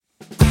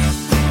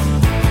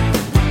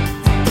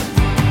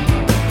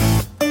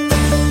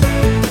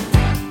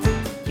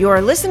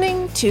You're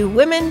listening to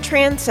Women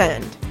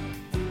Transcend.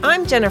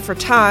 I'm Jennifer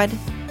Todd,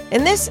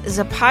 and this is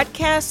a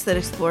podcast that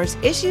explores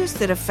issues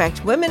that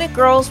affect women and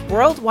girls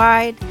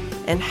worldwide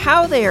and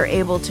how they are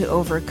able to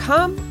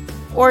overcome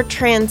or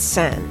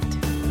transcend.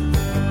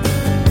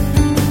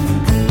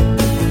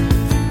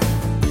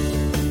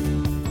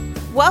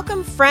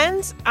 Welcome,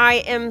 friends.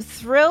 I am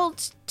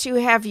thrilled to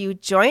have you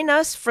join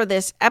us for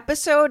this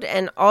episode,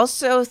 and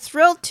also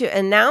thrilled to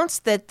announce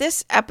that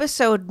this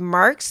episode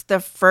marks the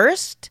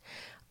first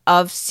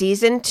of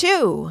Season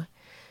 2.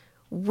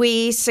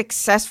 We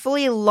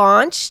successfully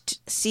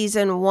launched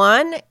Season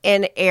 1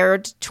 and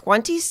aired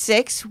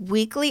 26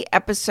 weekly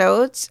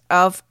episodes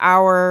of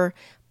our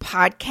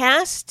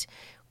podcast.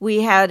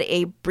 We had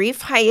a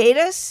brief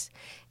hiatus,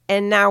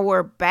 and now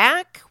we're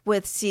back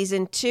with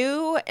Season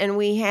 2, and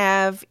we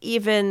have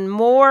even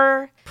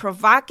more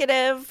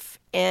provocative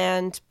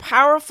and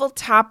powerful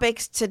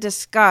topics to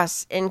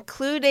discuss,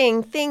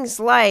 including things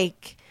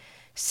like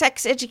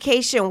sex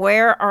education.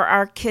 Where are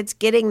our kids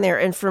getting their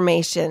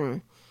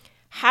information?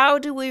 How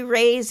do we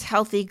raise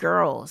healthy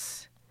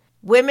girls?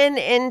 Women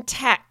in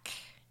tech.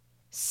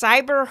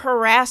 Cyber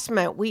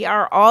harassment. We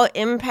are all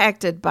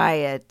impacted by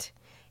it.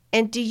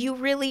 And do you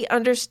really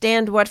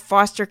understand what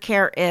foster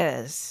care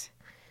is?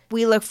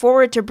 We look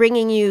forward to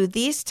bringing you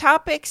these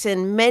topics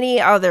and many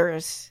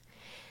others.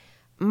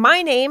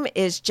 My name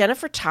is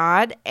Jennifer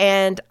Todd,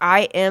 and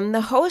I am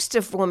the host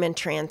of Women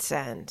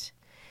Transcend.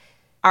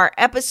 Our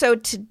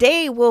episode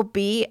today will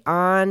be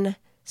on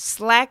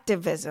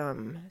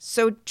Slacktivism.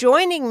 So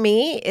joining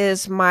me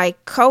is my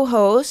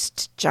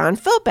co-host, John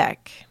Philbeck.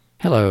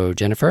 Hello,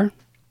 Jennifer.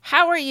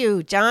 How are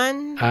you,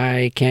 John?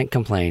 I can't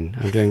complain.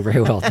 I'm doing very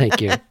well,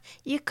 thank you.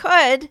 You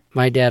could.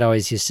 My dad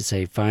always used to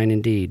say, fine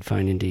indeed,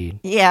 fine indeed.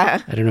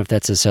 Yeah. I don't know if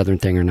that's a Southern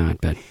thing or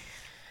not, but...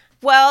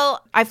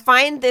 Well, I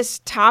find this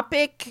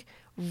topic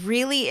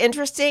really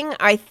interesting.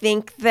 I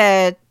think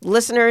that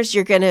listeners,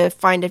 you're going to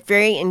find it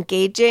very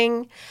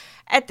engaging.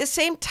 At the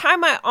same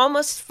time, I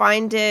almost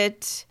find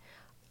it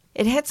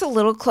hits a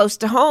little close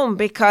to home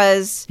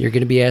because... You're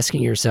going to be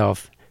asking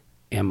yourself,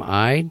 am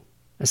I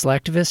a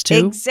slacktivist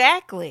too?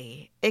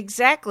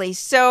 Exactly.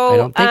 So I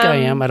don't think I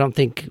am. I don't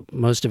think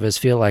most of us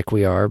feel like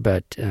we are,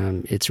 but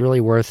it's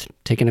really worth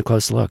taking a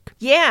close look.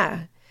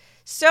 Yeah.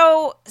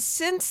 So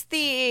since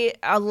the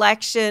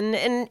election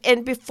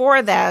and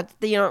before that,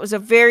 it was a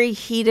very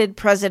heated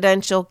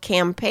presidential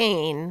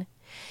campaign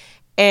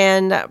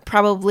and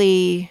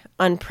probably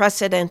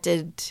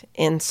unprecedented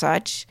in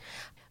such.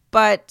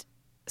 But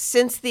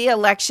since the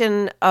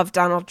election of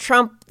Donald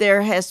Trump,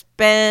 there has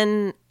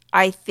been,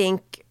 I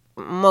think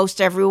most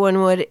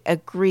everyone would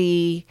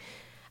agree,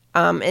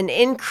 an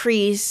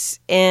increase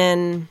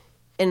in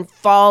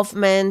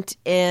involvement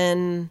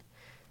in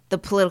the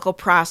political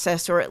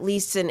process, or at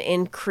least an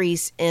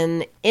increase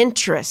in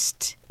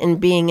interest in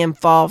being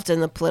involved in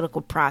the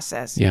political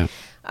process. Yeah.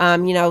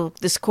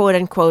 This quote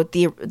unquote,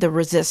 the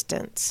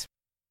resistance.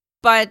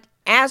 But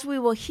as we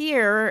will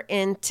hear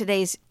in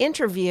today's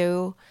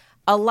interview,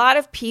 a lot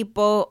of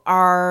people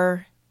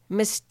are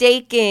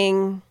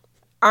mistaking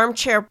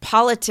armchair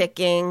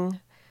politicking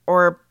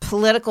or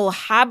political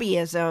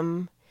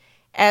hobbyism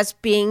as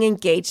being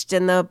engaged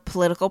in the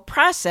political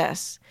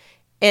process.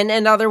 And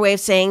another way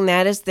of saying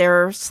that is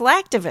they're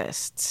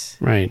slacktivists.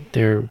 Right.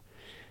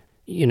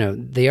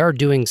 They are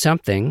doing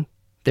something.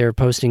 They're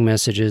posting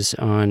messages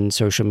on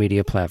social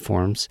media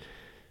platforms.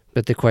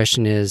 But the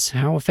question is,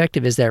 how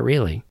effective is that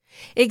really?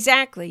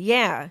 Exactly,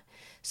 yeah.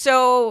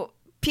 So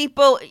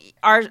people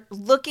are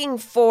looking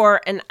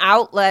for an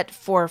outlet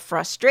for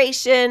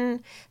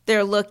frustration.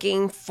 They're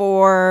looking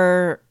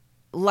for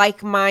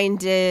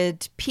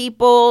like-minded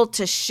people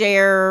to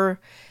share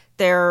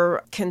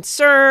their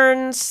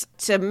concerns,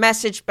 to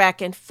message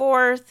back and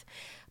forth.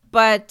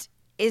 But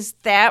is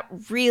that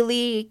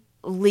really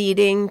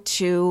leading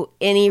to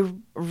any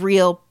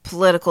real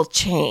political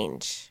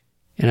change?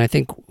 And I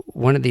think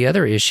one of the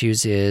other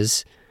issues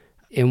is,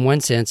 in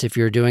one sense, if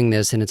you're doing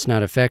this and it's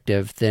not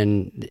effective,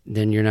 then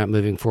you're not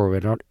moving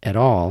forward at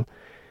all.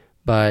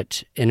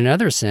 But in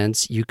another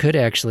sense, you could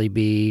actually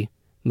be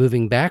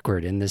moving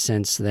backward in the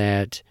sense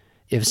that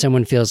if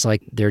someone feels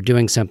like they're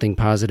doing something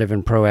positive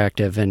and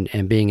proactive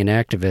and being an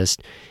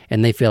activist,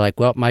 and they feel like,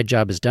 well, my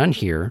job is done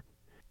here,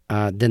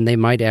 then they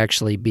might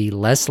actually be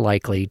less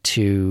likely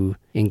to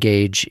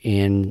engage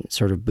in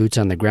sort of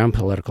boots-on-the-ground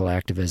political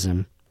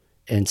activism.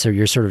 And so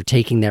you're sort of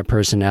taking that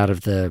person out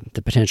of the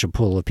potential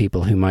pool of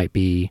people who might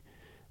be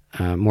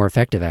more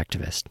effective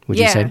activists, would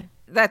you say? Yeah,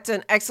 that's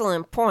an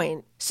excellent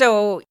point.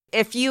 So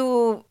if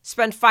you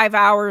spend 5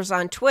 hours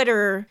on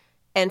Twitter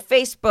and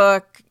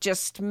Facebook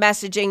just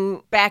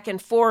messaging back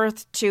and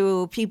forth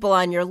to people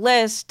on your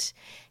list,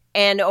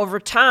 and over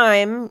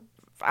time,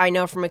 I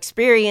know from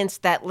experience,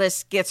 that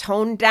list gets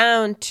honed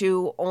down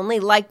to only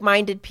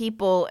like-minded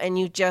people, and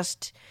you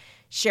just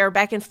share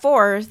back and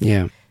forth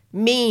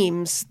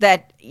memes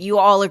that you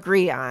all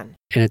agree on.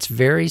 And it's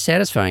very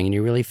satisfying, and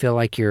you really feel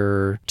like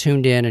you're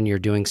tuned in and you're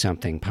doing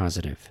something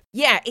positive.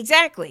 Yeah,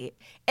 exactly.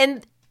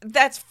 And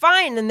that's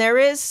fine. And there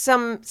is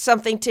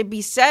something to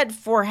be said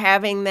for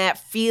having that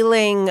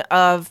feeling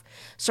of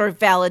sort of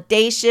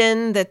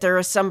validation that there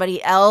is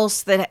somebody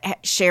else that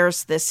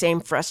shares the same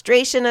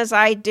frustration as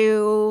I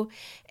do.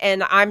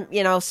 And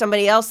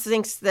somebody else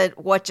thinks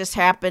that what just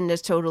happened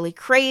is totally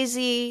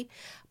crazy.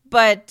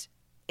 But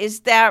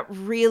is that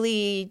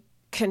really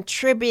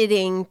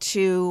contributing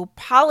to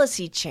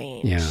policy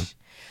change? Yeah.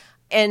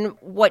 And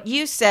what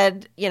you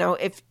said,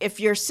 if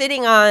you're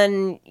sitting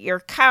on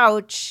your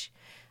couch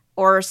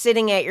or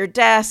sitting at your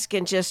desk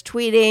and just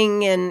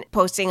tweeting and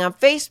posting on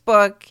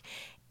Facebook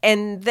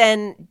and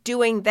then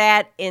doing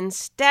that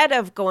instead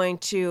of going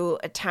to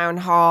a town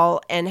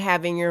hall and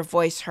having your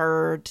voice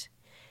heard,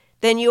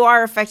 then you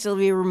are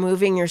effectively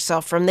removing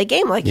yourself from the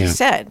game, like you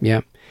said.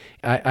 Yeah.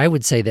 I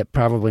would say that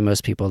probably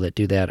most people that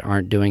do that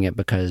aren't doing it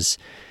because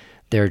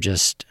they're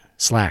just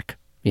slack,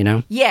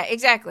 Yeah,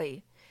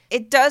 exactly.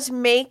 It does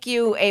make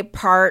you a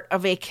part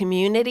of a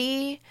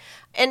community.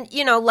 And,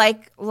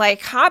 like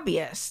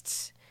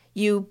hobbyists,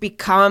 you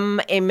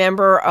become a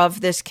member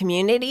of this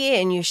community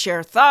and you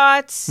share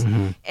thoughts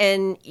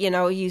and,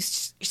 you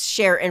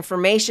share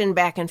information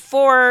back and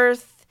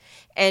forth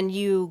and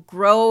you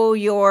grow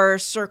your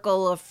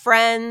circle of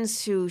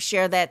friends who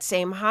share that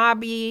same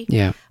hobby.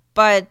 Yeah.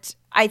 But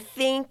I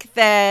think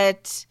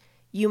that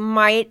you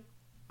might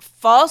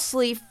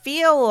falsely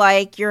feel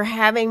like you're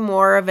having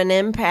more of an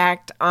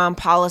impact on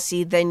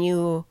policy than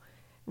you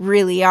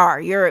really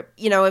are.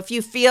 If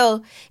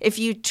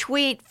you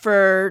tweet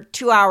for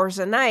 2 hours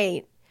a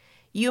night,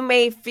 you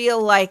may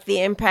feel like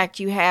the impact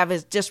you have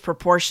is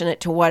disproportionate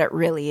to what it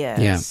really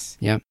is.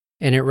 Yeah.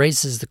 And it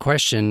raises the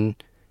question,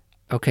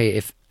 okay,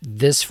 if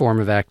this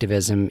form of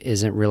activism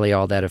isn't really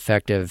all that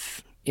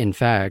effective, in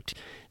fact,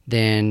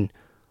 then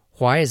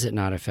why is it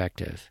not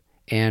effective?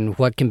 And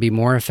what can be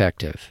more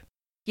effective?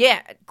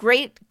 Yeah,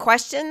 great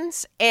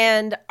questions,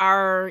 and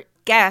our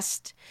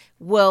guest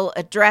will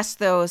address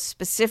those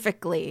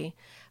specifically.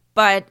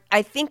 But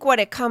I think what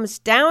it comes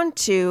down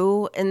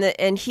to,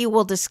 and he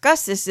will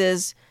discuss this,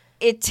 is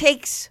it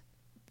takes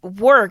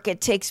work,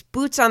 it takes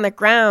boots on the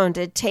ground,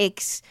 it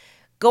takes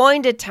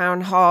going to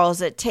town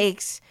halls, it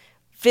takes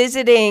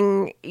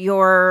visiting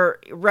your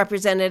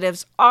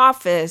representative's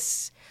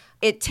office,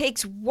 it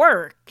takes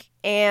work,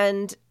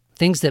 and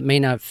things that may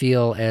not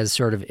feel as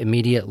sort of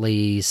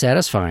immediately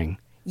satisfying.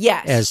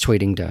 Yes. As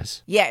tweeting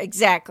does. Yeah,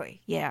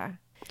 exactly. Yeah.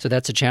 So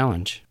that's a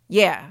challenge.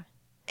 Yeah.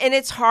 And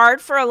it's hard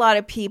for a lot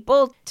of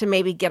people to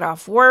maybe get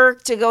off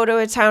work to go to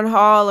a town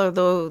hall,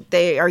 although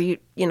they are,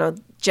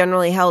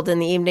 generally held in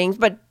the evenings,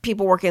 but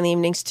people work in the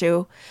evenings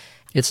too.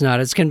 It's not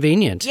as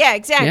convenient. Yeah,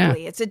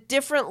 exactly. Yeah. It's a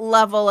different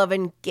level of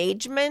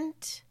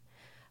engagement,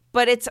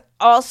 but it's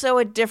also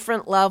a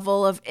different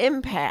level of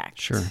impact.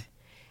 Sure.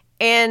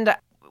 And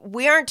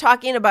we aren't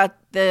talking about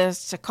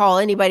this to call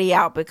anybody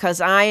out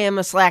because I am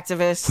a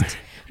slacktivist.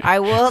 I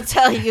will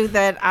tell you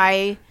that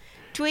I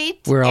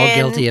tweet. We're all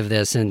guilty of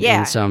this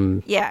in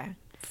some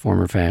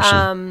form or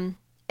fashion.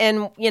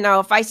 And,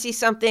 if I see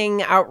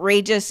something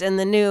outrageous in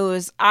the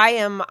news, I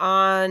am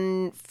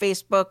on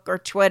Facebook or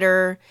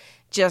Twitter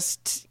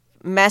just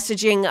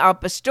messaging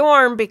up a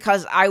storm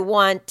because I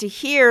want to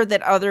hear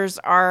that others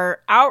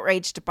are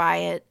outraged by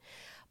it.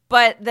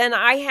 But then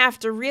I have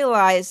to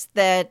realize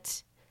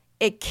that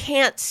it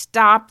can't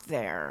stop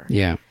there.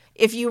 Yeah.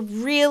 If you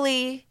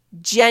really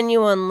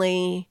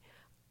genuinely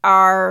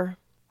are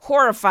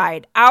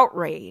horrified,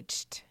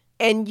 outraged,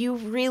 and you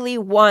really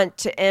want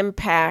to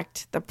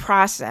impact the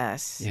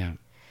process,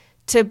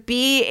 to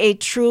be a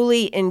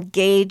truly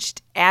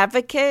engaged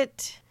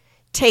advocate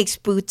takes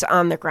boots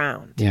on the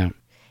ground. Yeah.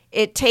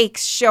 It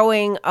takes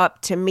showing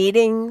up to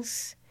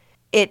meetings.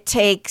 It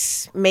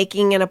takes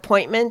making an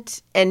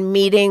appointment and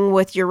meeting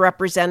with your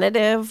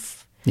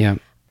representative. Yeah.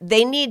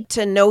 They need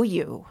to know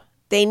you.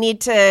 They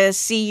need to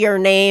see your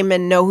name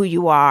and know who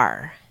you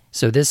are.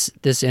 So this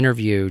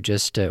interview,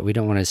 just we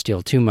don't want to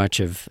steal too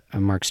much of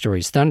Mark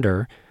Story's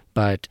thunder,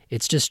 but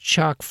it's just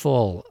chock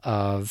full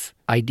of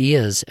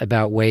ideas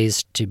about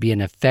ways to be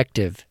an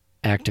effective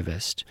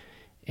activist.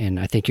 And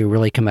I think you'll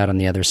really come out on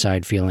the other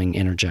side feeling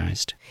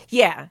energized.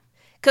 Yeah,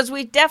 because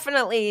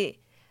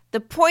the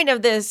point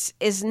of this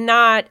is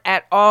not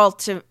at all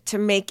to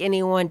make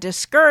anyone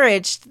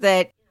discouraged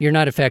that you're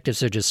not effective,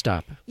 so just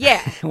stop.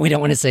 Yeah. We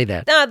don't want to say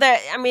that. No,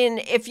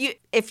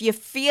 if you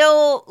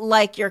feel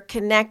like you're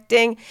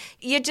connecting,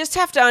 you just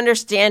have to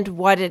understand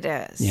what it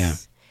is. Yeah.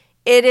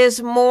 It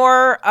is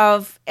more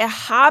of a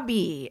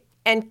hobby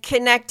and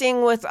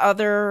connecting with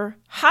other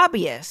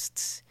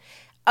hobbyists.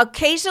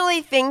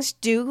 Occasionally things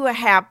do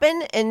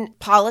happen and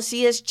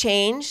policy has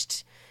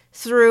changed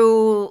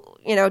through,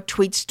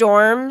 tweet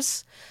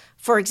storms.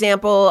 For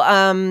example,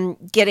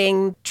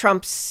 getting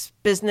Trump's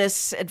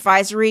business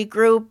advisory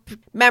group,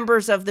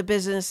 members of the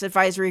business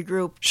advisory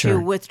group to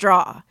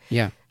withdraw.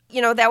 Yeah.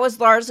 That was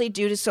largely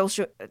due to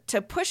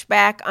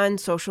pushback on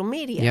social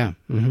media. Yeah.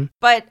 Mm-hmm.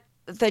 But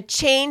the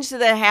change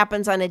that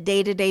happens on a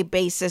day-to-day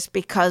basis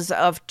because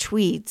of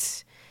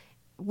tweets,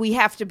 we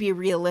have to be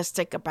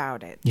realistic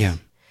about it. Yeah.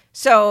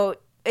 So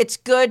it's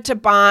good to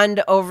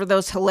bond over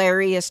those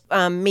hilarious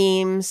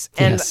memes,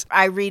 and Yes.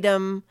 I read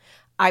them,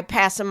 I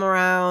pass them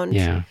around.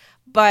 Yeah.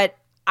 But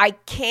I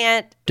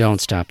can't. Don't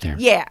stop there.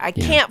 Yeah, I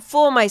can't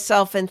fool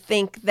myself and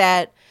think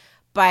that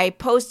by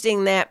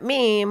posting that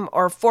meme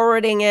or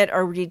forwarding it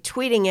or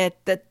retweeting it,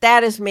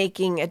 that is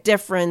making a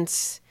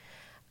difference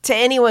to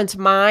anyone's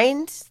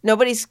mind.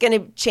 Nobody's going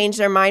to change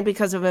their mind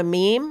because of a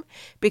meme,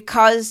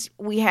 because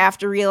we have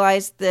to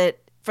realize that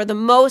for the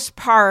most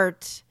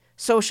part,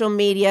 social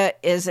media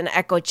is an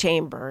echo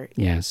chamber.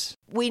 Yes.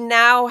 We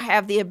now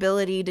have the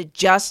ability to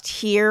just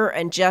hear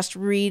and just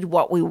read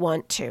what we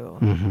want to.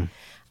 Mm-hmm.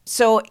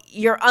 So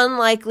you're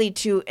unlikely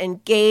to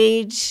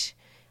engage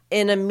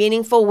in a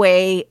meaningful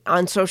way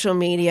on social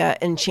media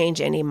and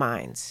change any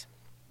minds.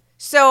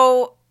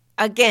 So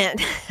again,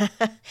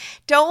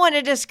 don't want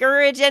to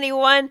discourage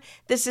anyone.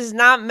 This is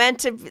meant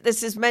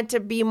to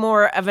be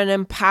more of an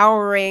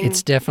empowering.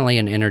 It's definitely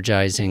an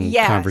energizing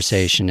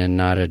conversation and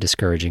not a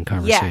discouraging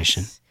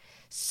conversation. Yes.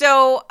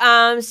 So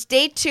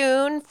stay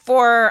tuned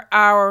for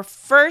our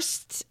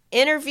first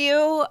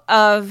interview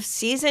of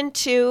season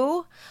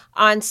 2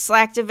 on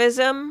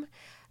Slacktivism,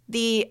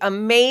 the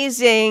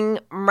amazing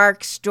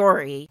Mark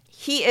Story.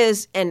 He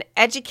is an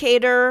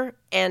educator,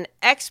 an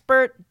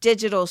expert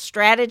digital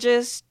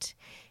strategist,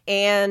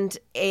 and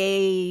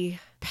a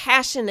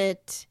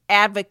passionate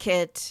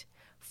advocate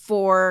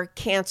for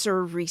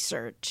cancer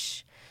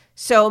research.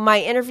 So my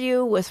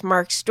interview with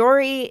Mark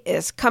Story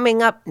is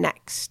coming up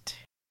next.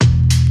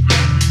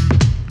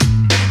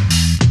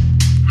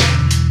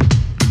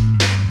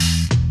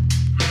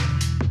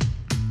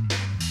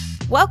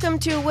 Welcome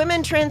to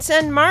Women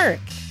Transcend,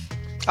 Mark.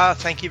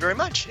 Thank you very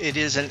much. It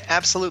is an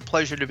absolute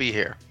pleasure to be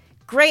here.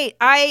 Great.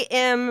 I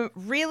am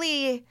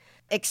really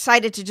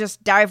excited to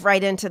just dive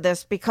right into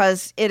this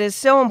because it is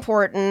so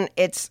important.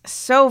 It's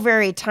so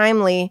very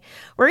timely.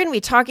 We're going to be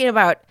talking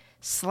about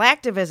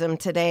Slacktivism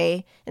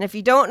today. And if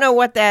you don't know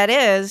what that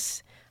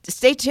is,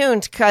 stay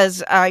tuned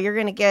because you're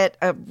going to get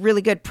a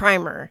really good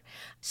primer.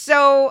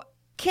 So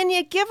can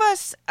you give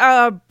us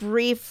a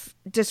brief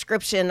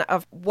description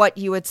of what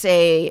you would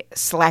say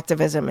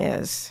Slacktivism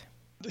is?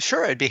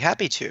 Sure, I'd be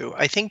happy to.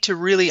 I think to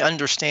really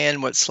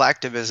understand what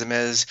Slacktivism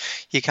is,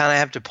 you kind of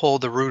have to pull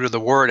the root of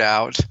the word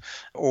out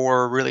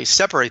or really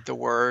separate the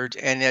word,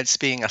 and it's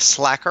being a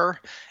slacker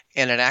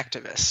and an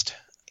activist.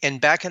 And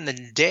back in the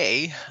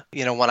day,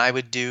 when I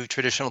would do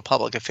traditional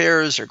public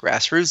affairs or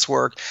grassroots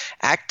work,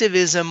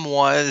 activism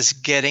was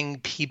getting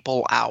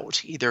people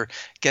out, either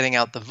getting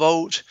out the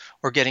vote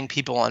or getting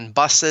people on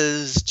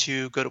buses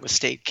to go to a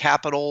state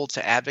capitol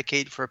to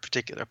advocate for a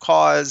particular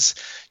cause,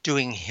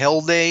 doing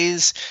hill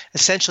days,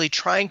 essentially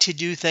trying to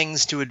do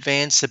things to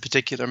advance a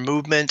particular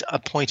movement, a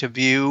point of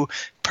view,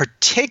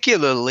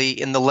 particularly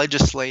in the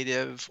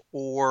legislative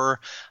or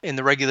in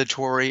the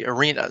regulatory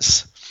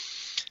arenas.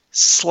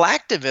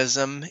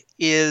 Slacktivism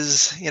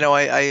is,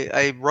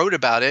 I wrote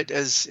about it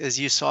as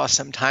you saw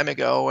some time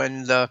ago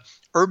in the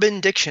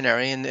Urban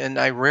Dictionary, and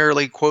I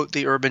rarely quote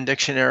the Urban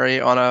Dictionary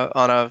on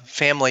a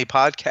family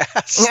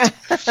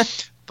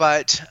podcast.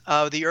 But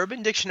the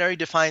Urban Dictionary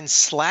defines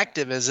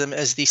slacktivism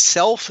as the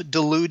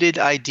self-deluded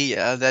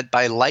idea that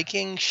by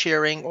liking,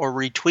 sharing, or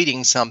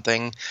retweeting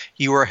something,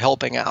 you are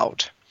helping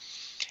out.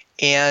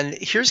 And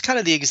here's kind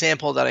of the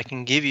example that I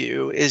can give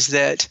you is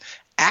that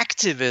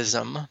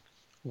activism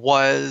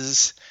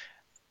was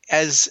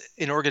as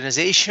an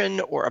organization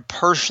or a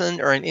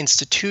person or an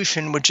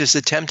institution which is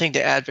attempting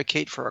to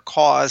advocate for a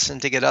cause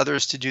and to get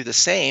others to do the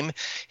same.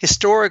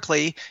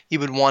 Historically, you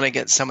would want to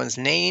get someone's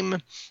name,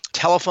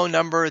 telephone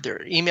number,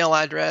 their email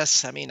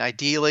address. I mean,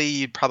 ideally,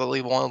 you'd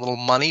probably want a little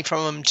money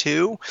from them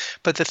too.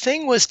 But the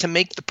thing was to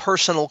make the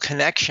personal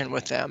connection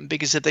with them,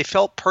 because if they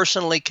felt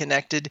personally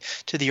connected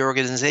to the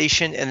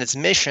organization and its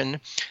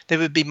mission, they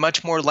would be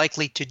much more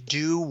likely to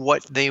do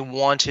what they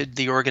wanted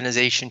the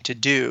organization to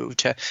do,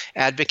 to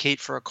advocate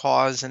for a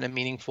cause in a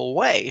meaningful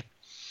way.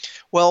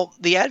 Well,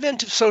 the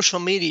advent of social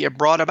media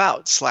brought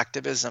about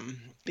slacktivism.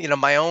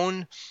 My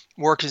own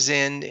work is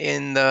in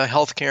the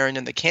healthcare and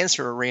in the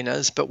cancer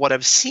arenas, but what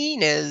I've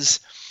seen is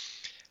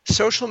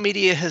social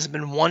media has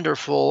been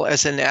wonderful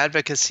as an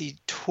advocacy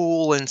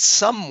tool in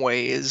some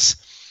ways,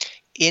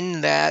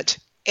 in that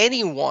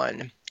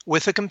anyone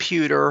with a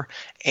computer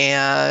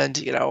and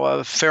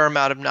a fair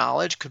amount of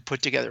knowledge could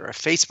put together a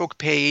Facebook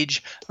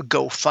page, a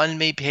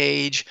GoFundMe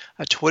page,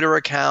 a Twitter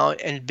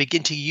account, and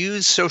begin to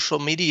use social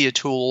media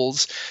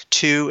tools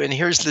to, and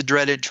here's the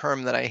dreaded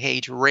term that I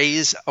hate,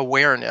 raise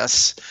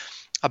awareness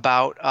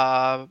about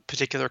a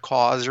particular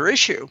cause or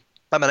issue.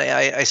 I mean,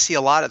 I see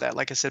a lot of that,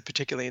 like I said,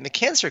 particularly in the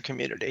cancer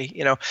community.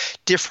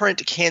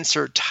 Different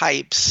cancer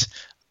types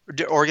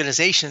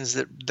organizations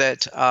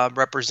that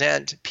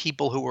represent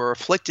people who are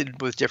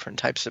afflicted with different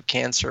types of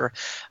cancer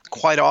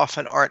quite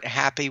often aren't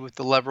happy with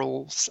the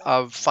levels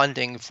of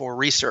funding for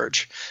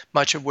research,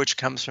 much of which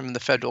comes from the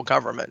federal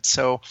government.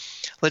 So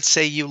let's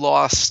say you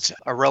lost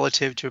a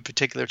relative to a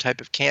particular type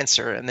of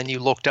cancer, and then you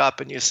looked up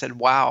and you said,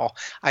 wow,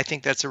 I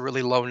think that's a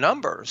really low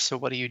number. So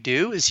what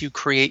do? Is you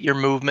create your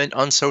movement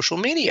on social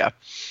media.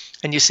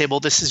 And you say, well,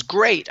 this is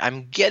great.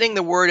 I'm getting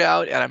the word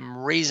out and I'm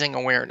raising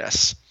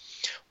awareness.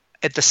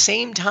 At the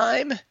same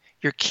time,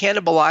 you're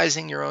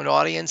cannibalizing your own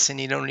audience and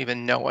you don't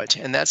even know it.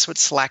 And that's what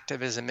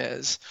slacktivism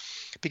is.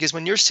 Because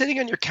when you're sitting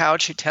on your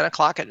couch at 10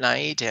 o'clock at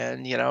night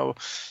and,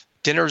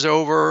 dinner's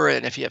over,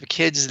 and if you have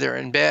kids, they're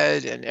in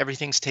bed and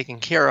everything's taken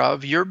care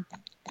of, you're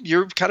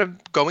kind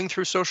of going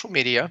through social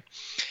media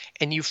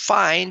and you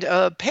find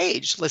a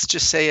page, let's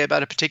just say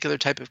about a particular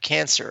type of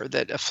cancer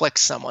that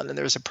afflicts someone. And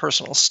there's a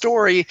personal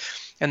story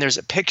and there's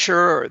a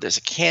picture or there's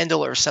a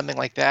candle or something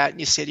like that. And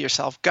you say to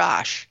yourself,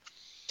 gosh,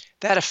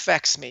 that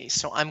affects me.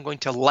 So I'm going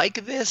to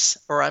like this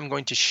or I'm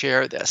going to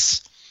share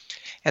this.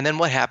 And then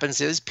what happens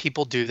is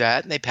people do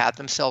that and they pat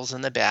themselves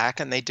on the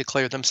back and they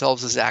declare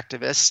themselves as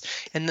activists.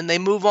 And then they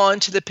move on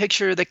to the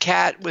picture of the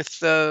cat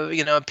with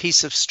a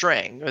piece of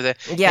string or the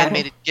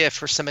animated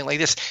GIF or something like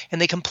this.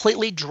 And they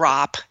completely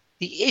drop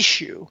the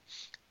issue.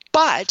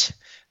 But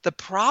the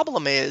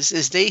problem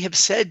is they have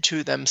said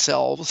to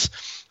themselves,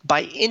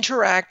 by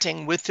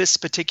interacting with this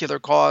particular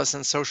cause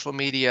on social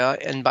media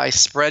and by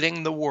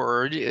spreading the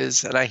word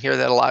and I hear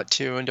that a lot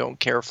too and don't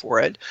care for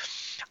it,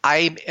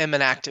 I am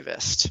an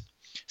activist.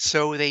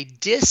 So they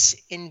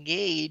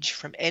disengage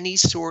from any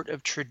sort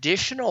of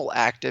traditional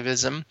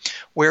activism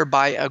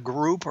whereby a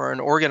group or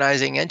an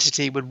organizing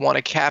entity would want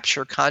to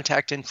capture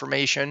contact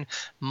information,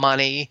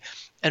 money,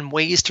 and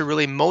ways to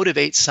really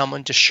motivate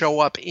someone to show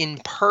up in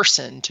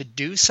person to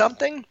do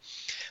something.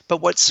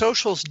 But what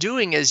social's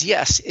doing is,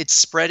 yes, it's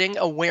spreading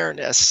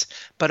awareness,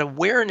 but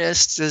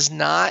awareness is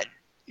not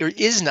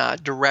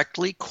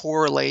directly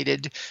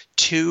correlated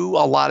to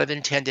a lot of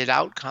intended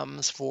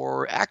outcomes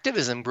for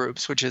activism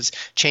groups, which is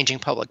changing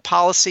public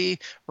policy,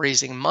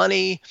 raising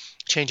money,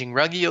 changing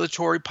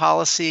regulatory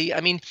policy.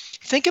 I mean,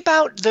 think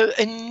about the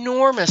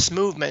enormous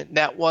movement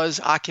that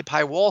was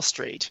Occupy Wall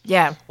Street.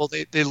 Yeah. Well,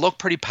 they looked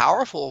pretty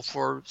powerful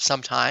for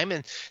some time,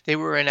 and they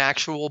were an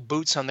actual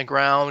boots on the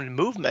ground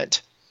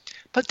movement.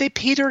 But they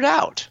petered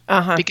out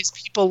because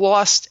people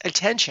lost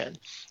attention.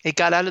 It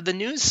got out of the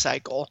news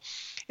cycle.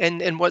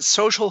 And what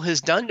social has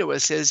done to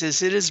us is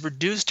it has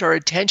reduced our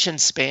attention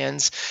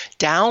spans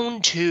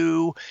down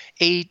to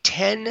a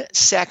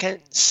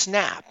 10-second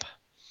snap.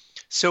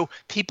 So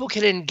people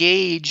can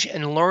engage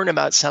and learn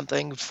about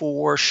something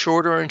for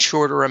shorter and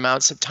shorter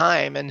amounts of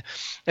time. And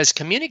as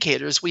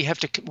communicators, we have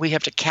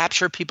to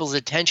capture people's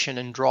attention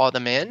and draw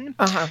them in.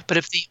 But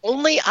if the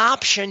only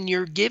option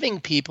you're giving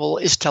people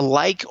is to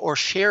like or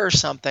share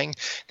something,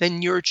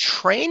 then you're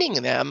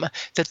training them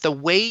that the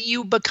way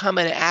you become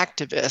an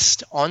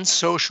activist on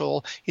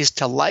social is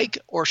to like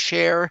or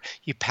share.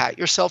 You pat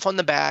yourself on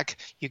the back,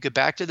 you go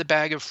back to the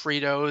bag of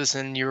Fritos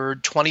and your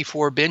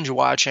 24 binge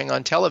watching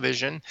on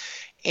television,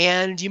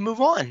 and you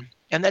move on.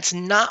 And that's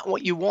not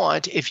what you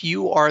want if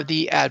you are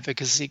the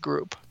advocacy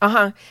group.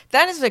 That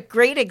is a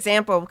great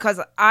example, because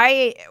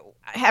I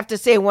have to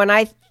say, when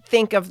I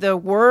think of the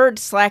word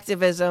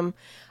slacktivism,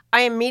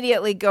 I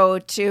immediately go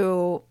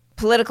to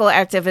political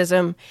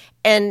activism.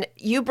 And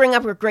you bring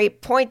up a great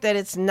point that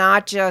it's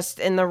not just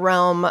in the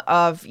realm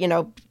of,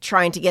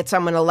 trying to get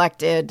someone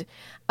elected.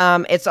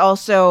 It's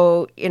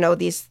also,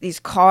 these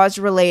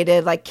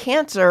cause-related, like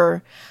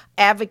cancer,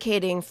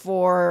 advocating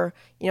for,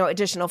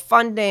 additional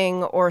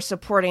funding or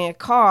supporting a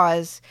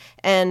cause.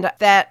 And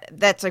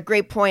that's a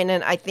great point.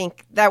 And I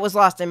think that was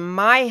lost in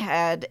my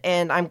head.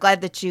 And I'm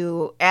glad that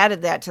you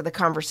added that to the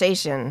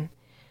conversation.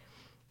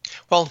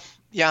 Well,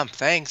 yeah,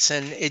 thanks.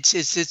 And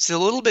it's a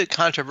little bit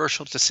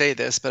controversial to say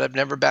this, but I've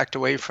never backed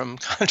away from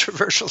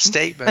controversial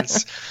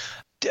statements.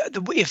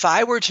 If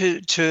I were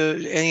to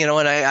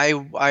and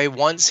I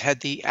once had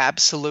the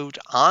absolute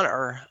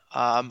honor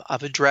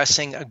of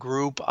addressing a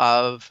group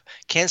of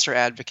cancer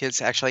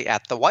advocates actually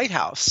at the White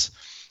House.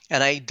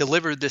 And I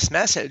delivered this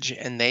message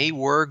and they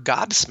were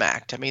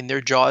gobsmacked. I mean,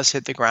 their jaws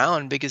hit the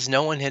ground because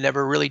no one had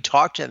ever really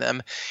talked to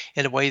them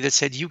in a way that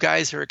said, you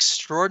guys are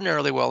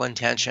extraordinarily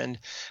well-intentioned,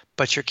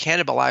 but you're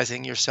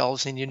cannibalizing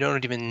yourselves and you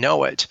don't even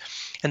know it.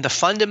 And the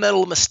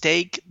fundamental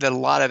mistake that a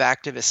lot of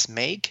activists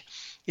make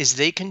is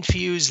they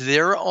confuse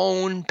their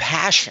own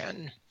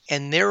passion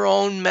and their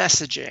own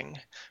messaging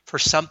for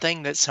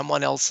something that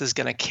someone else is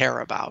going to care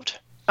about.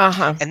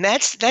 And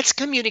that's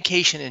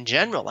communication in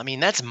general. I mean,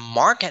 that's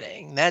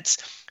marketing. That's,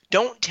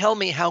 don't tell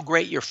me how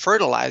great your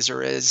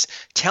fertilizer is.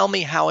 Tell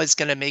me how it's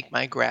going to make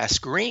my grass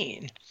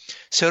green.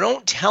 So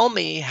don't tell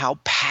me how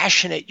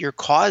passionate your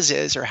cause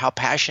is or how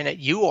passionate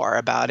you are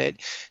about it.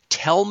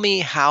 Tell me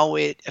how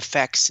it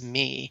affects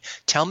me.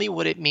 Tell me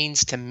what it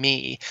means to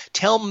me.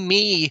 Tell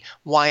me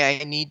why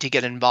I need to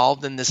get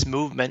involved in this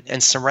movement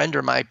and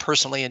surrender my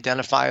personally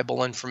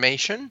identifiable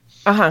information.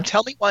 Uh-huh.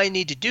 Tell me why I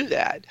need to do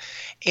that.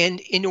 And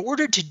in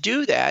order to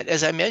do that,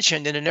 as I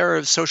mentioned, in an era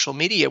of social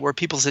media where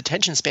people's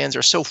attention spans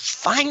are so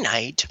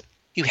finite,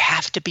 you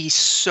have to be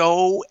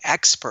so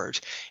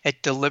expert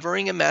at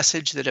delivering a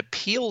message that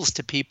appeals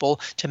to people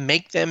to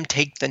make them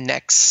take the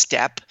next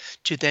step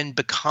to then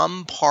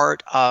become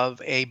part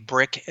of a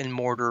brick and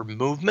mortar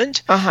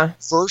movement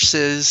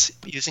versus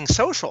using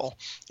social.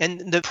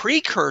 And the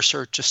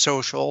precursor to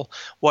social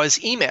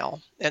was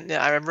email. And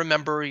I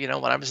remember, when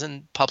I was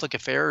in public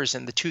affairs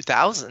in the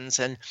 2000s,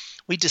 and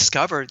we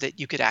discovered that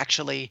you could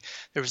there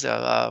was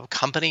a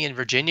company in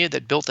Virginia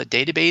that built a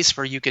database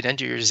where you could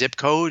enter your zip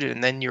code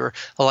and then your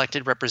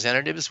elected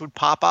representatives would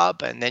pop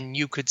up and then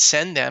you could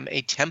send them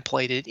a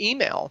templated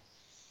email.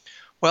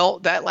 Well,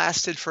 that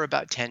lasted for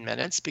about 10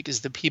 minutes because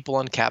the people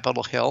on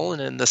Capitol Hill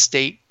and in the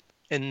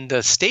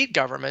state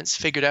governments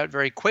figured out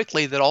very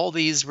quickly that all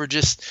these were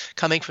just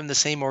coming from the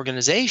same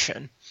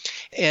organization.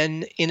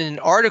 And in an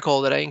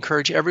article that I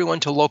encourage everyone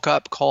to look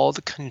up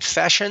called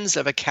Confessions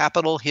of a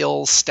Capitol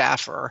Hill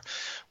Staffer,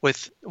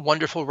 with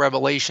wonderful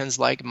revelations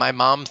like, my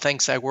mom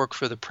thinks I work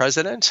for the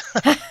president.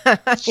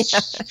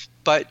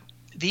 But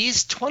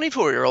these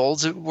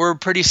 24-year-olds were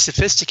pretty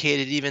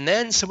sophisticated even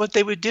then. So what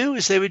they would do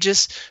is they would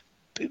just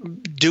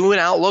do an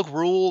Outlook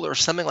rule or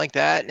something like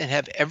that and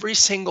have every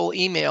single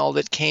email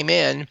that came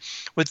in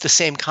with the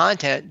same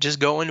content just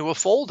go into a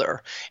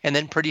folder. And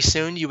then pretty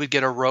soon you would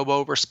get a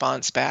robo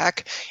response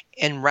back.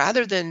 And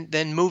rather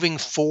than moving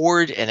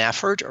forward an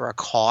effort or a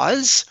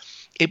cause,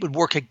 it would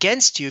work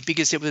against you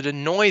because it would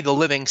annoy the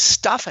living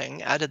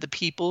stuffing out of the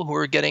people who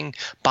are getting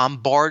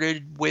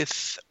bombarded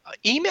with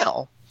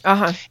email.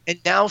 And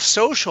now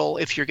social,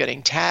 if you're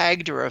getting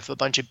tagged or if a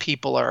bunch of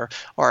people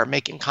are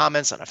making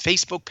comments on a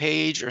Facebook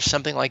page or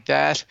something like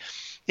that,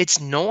 it's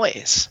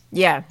noise.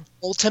 Yeah.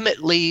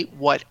 Ultimately,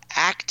 what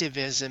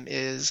activism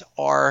is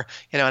and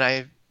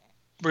I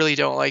really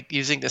don't like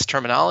using this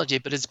terminology,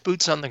 but it's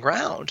boots on the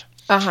ground.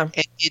 And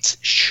it's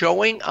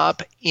showing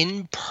up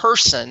in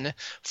person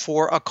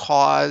for a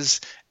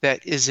cause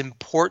that is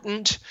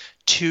important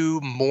to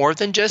more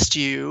than just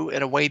you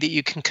in a way that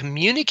you can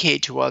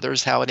communicate to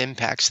others how it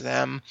impacts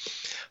them.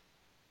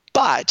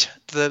 But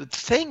the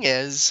thing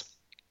is,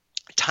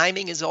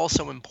 timing is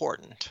also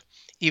important,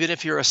 even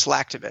if you're a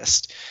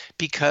slacktivist,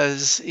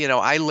 because,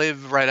 I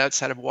live right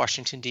outside of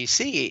Washington,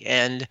 D.C.,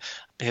 and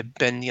have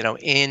been,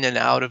 in and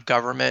out of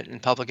government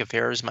and public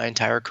affairs my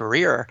entire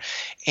career.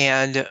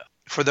 And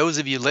for those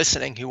of you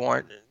listening who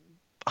aren't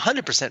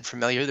 100%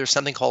 familiar, there's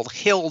something called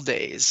Hill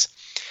Days.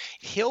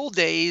 Hill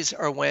Days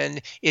are when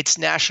it's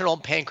National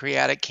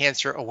Pancreatic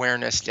Cancer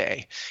Awareness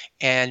Day.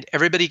 And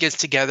everybody gets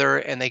together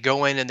and they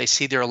go in and they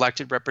see their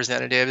elected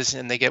representatives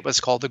and they get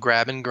what's called the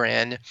grab and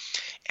grin.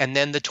 And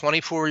then the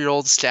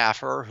 24-year-old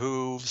staffer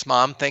whose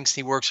mom thinks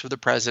he works for the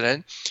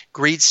president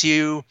greets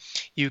you.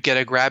 You get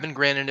a grab and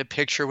grin and a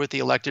picture with the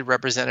elected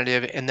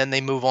representative, and then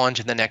they move on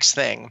to the next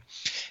thing.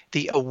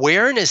 The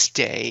Awareness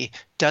Day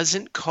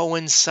doesn't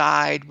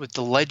coincide with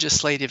the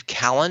legislative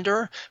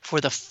calendar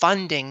for the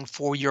funding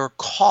for your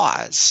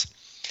cause.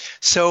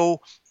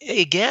 So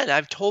again,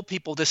 I've told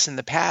people this in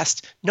the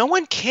past, no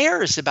one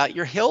cares about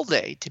your Hill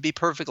Day, to be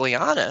perfectly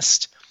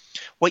honest.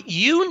 What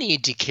you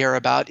need to care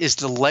about is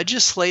the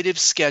legislative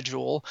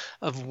schedule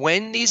of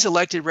when these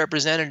elected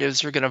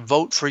representatives are going to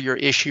vote for your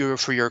issue or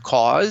for your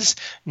cause.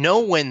 Know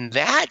when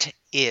that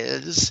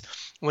is,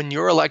 when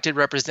your elected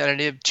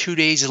representative 2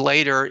 days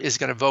later is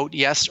going to vote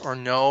yes or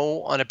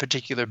no on a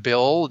particular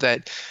bill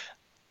that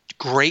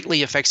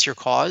greatly affects your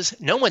cause.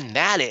 Know when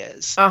that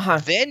is.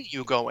 Then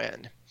you go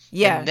in.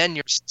 Yeah. And then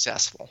you're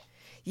successful.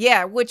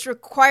 Yeah, which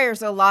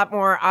requires a lot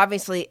more,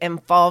 obviously,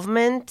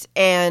 involvement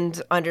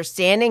and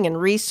understanding and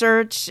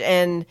research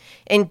and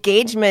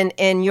engagement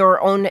in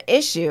your own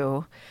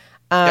issue.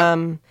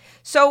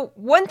 So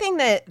one thing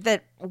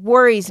that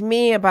worries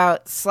me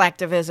about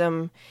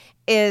slacktivism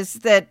is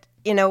that,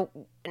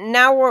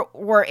 now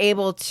we're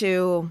able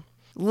to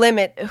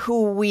limit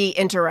who we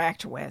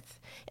interact with.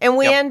 And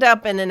we end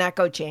up in an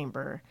echo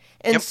chamber.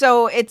 And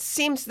so it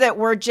seems that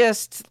we're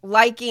just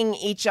liking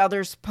each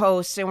other's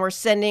posts and we're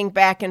sending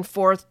back and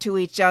forth to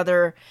each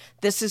other.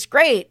 This is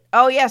great.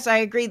 Oh, yes, I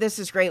agree. This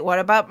is great. What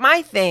about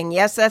my thing?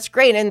 Yes, that's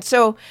great. And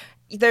so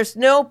there's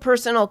no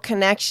personal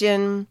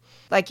connection,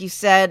 like you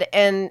said,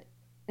 and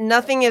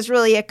nothing is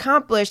really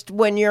accomplished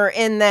when you're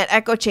in that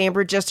echo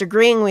chamber just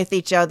agreeing with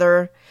each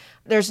other.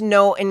 There's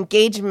no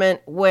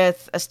engagement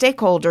with a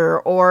stakeholder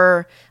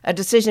or a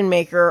decision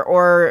maker,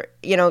 or,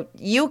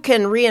 you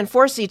can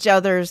reinforce each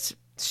other's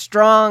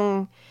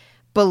strong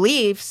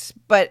beliefs,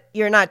 but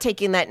you're not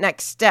taking that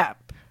next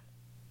step.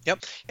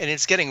 Yep. And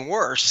it's getting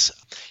worse.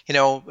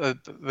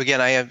 Again,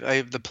 I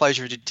have the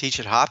pleasure to teach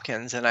at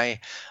Hopkins, and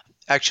I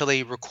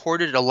actually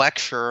recorded a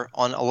lecture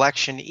on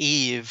election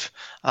eve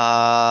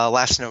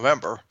last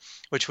November,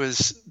 which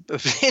was an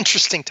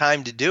interesting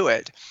time to do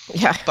it.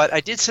 Yeah. But I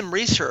did some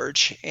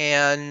research,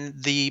 and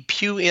the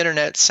Pew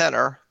Internet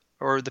Center,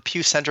 or the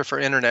Pew Center for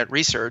Internet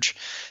Research,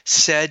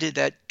 said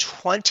that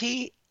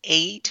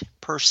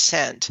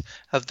 28%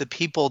 of the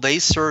people they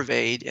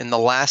surveyed in the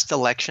last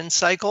election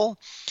cycle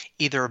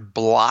either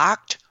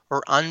blocked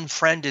or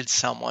unfriended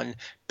someone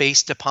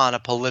based upon a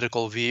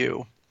political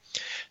view.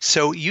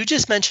 So you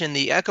just mentioned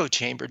the echo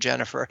chamber,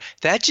 Jennifer.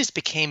 That just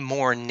became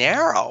more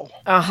narrow.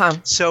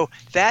 So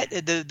that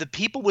the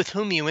people with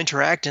whom you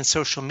interact in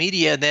social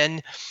media,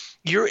 then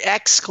you're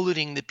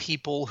excluding the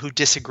people who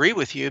disagree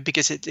with you,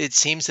 because it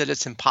seems that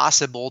it's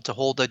impossible to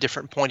hold a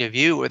different point of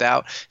view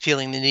without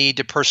feeling the need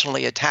to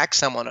personally attack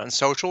someone on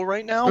social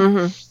right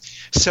now.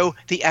 So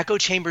the echo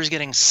chamber is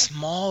getting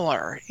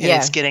smaller, and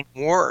it's getting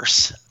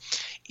worse.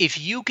 If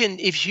you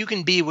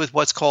can be with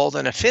what's called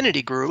an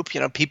affinity group,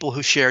 people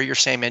who share your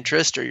same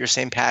interest or your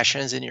same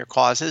passions and your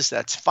causes,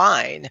 that's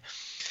fine.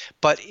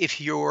 But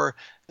if you're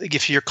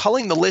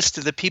culling the list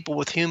of the people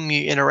with whom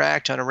you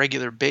interact on a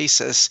regular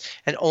basis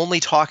and only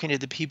talking to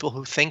the people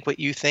who think what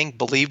you think,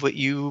 believe what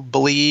you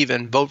believe,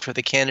 and vote for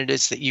the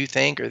candidates that you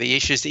think or the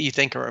issues that you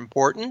think are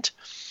important,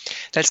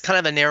 that's kind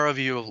of a narrow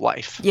view of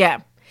life. Yeah.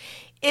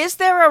 Is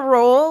there a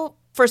role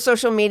for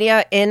social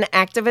media in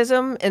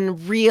activism,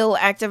 in real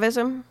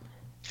activism?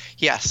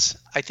 Yes,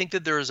 I think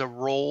that there is a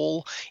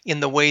role in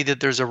the way that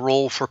there's a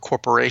role for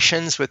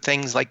corporations with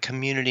things like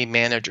community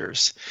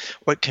managers.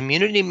 What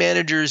community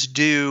managers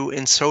do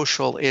in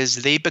social is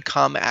they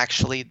become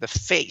actually the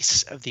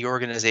face of the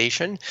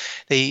organization.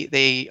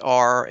 They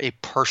are a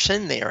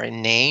person, they are a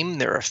name,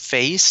 they're a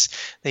face.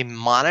 They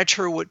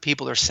monitor what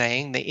people are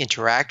saying, they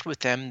interact with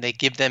them, they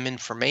give them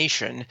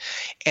information,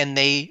 and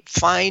they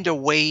find a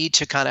way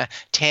to kind of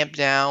tamp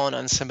down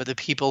on some of the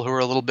people who are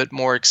a little bit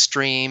more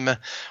extreme,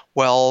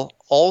 while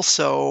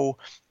also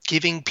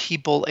giving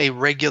people a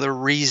regular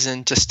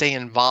reason to stay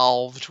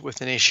involved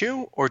with an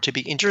issue or to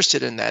be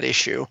interested in that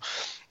issue.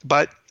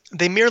 But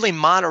they merely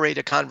moderate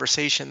a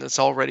conversation that's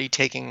already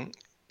taking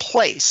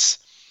place.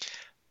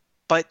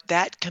 But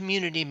that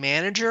community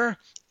manager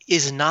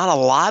is not a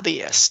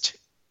lobbyist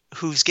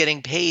who's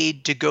getting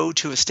paid to go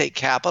to a state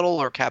capitol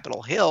or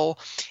Capitol Hill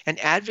and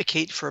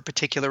advocate for a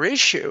particular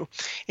issue.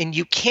 And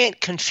you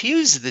can't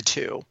confuse the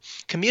two.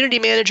 Community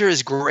manager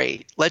is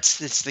great.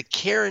 It's the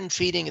care and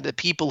feeding of the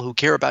people who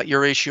care about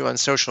your issue on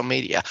social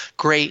media.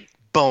 Great,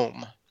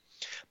 boom.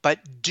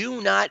 But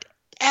do not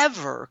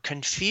ever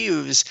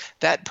confuse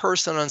that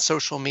person on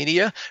social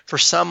media for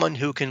someone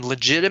who can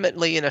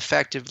legitimately and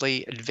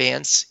effectively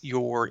advance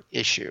your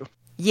issue.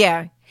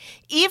 Yeah.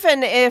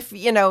 Even if,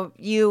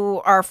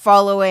 you are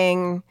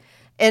following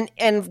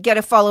and get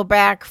a follow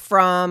back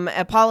from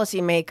a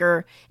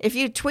policymaker, if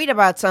you tweet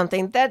about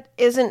something, that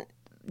isn't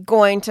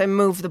going to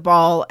move the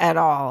ball at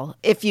all.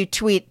 If you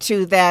tweet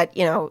to that,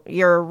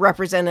 your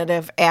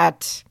representative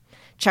at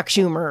Chuck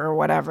Schumer or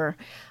whatever,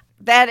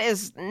 that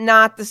is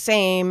not the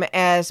same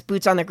as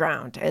boots on the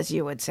ground, as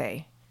you would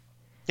say.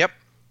 Yep,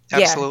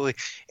 absolutely.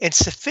 Yeah. And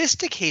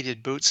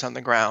sophisticated boots on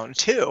the ground,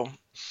 too.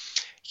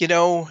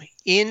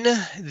 In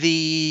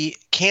the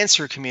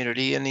cancer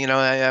community, and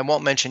I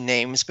won't mention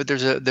names, but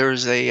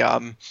there's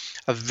a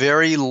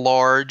very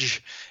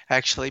large,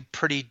 actually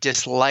pretty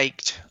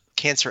disliked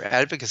cancer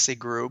advocacy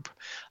group,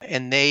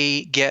 and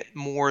they get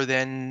more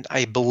than,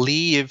 I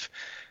believe,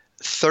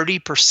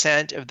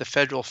 30% of the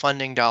federal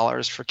funding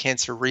dollars for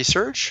cancer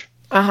research.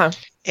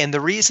 And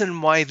the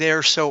reason why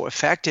they're so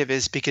effective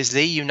is because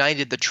they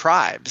united the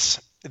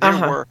tribes. There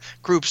were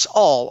groups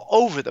all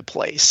over the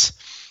place.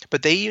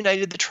 But they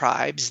united the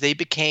tribes. They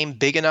became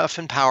big enough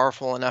and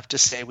powerful enough to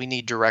say, we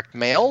need direct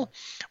mail,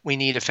 we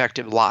need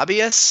effective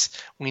lobbyists,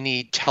 we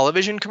need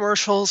television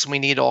commercials, we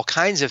need all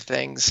kinds of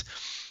things.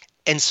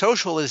 And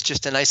social is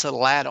just a nice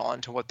little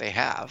add-on to what they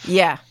have.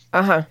 Yeah.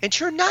 And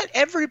sure, not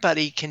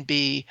everybody can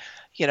be,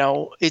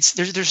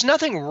 there's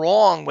nothing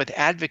wrong with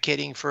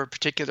advocating for a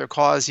particular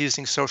cause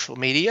using social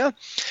media,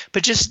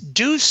 but just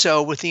do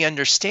so with the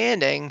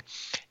understanding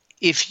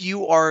if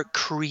you are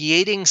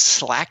creating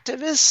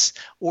slacktivists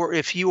or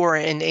if you are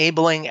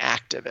enabling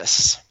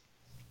activists.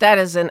 That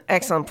is an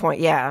excellent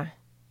point. Yeah.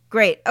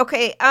 Great.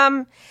 Okay.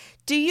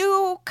 Do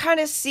you kind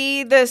of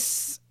see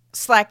this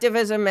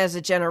slacktivism as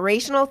a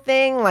generational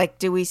thing? Like,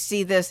 do we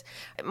see this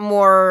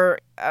more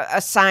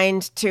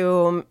assigned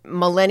to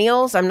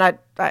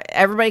millennials?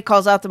 Everybody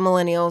calls out the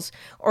millennials,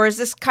 or is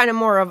this kind of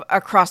more of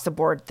across the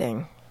board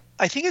thing?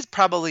 I think it's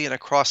probably an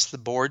across the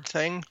board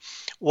thing.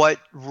 What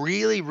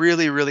really,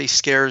 really, really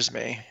scares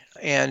me,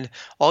 and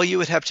all you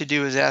would have to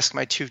do is ask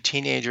my two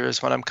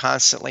teenagers when I'm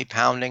constantly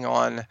pounding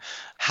on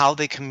how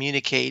they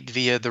communicate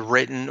via the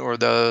written or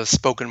the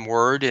spoken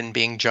word and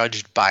being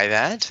judged by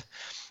that.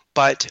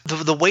 But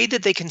the way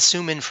that they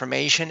consume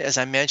information, as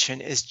I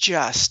mentioned, is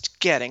just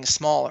getting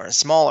smaller and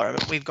smaller. I mean,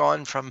 we've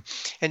gone from,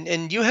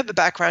 and you have a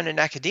background in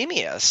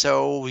academia,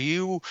 so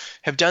you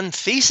have done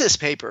thesis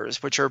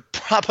papers, which are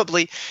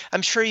probably,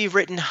 I'm sure you've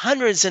written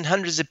hundreds and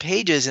hundreds of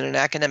pages in an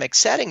academic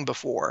setting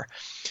before.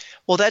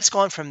 Well, that's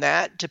gone from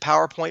that to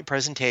PowerPoint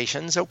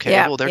presentations. Okay,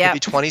 Yeah, well, there could yeah. be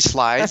 20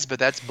 slides, but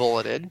that's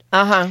bulleted.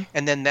 Uh-huh.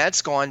 And then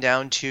that's gone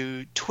down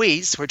to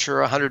tweets, which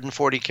are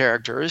 140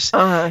 characters.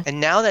 Uh-huh. And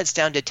now that's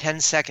down to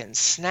 10-second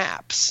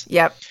snaps.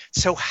 Yep.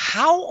 So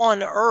how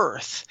on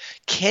earth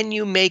can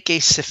you make a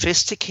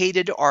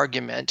sophisticated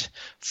argument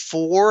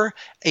for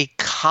a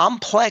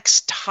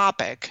complex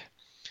topic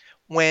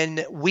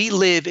when we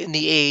live in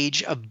the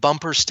age of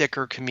bumper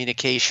sticker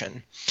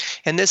communication?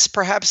 And this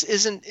perhaps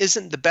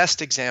isn't the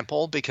best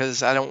example,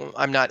 because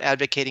I'm not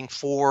advocating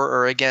for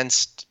or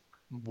against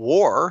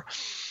war.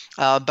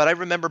 But I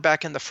remember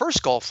back in the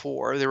first Gulf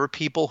War, there were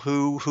people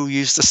who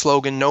used the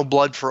slogan "No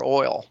blood for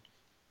oil."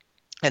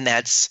 And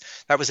that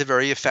was a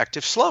very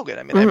effective slogan.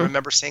 I mean, I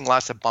remember seeing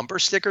lots of bumper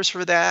stickers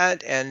for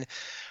that. And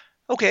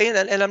okay,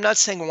 and I'm not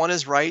saying one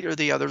is right or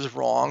the other is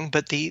wrong,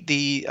 but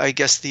I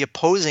guess the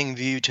opposing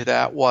view to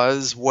that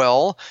was,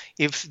 well,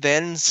 if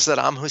then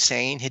Saddam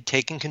Hussein had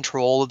taken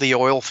control of the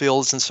oil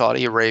fields in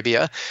Saudi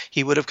Arabia,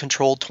 he would have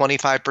controlled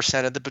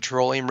 25% of the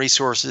petroleum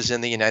resources in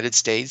the United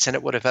States, and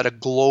it would have had a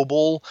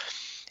global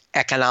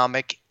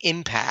economic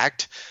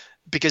impact,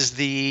 because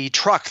the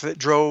truck that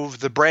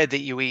drove the bread that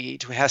you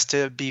eat has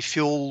to be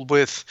fueled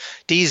with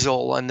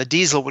diesel, and the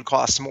diesel would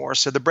cost more,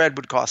 so the bread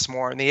would cost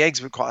more, and the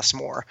eggs would cost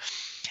more.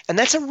 And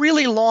that's a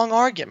really long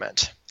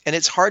argument, and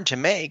it's hard to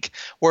make.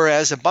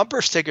 Whereas a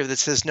bumper sticker that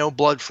says "No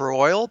blood for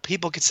oil,"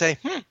 people could say,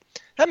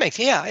 that makes,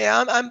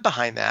 I'm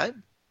behind that.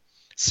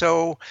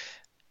 So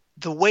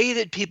the way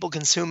that people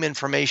consume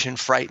information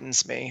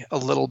frightens me a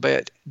little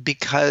bit,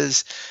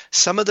 because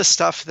some of the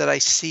stuff that I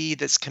see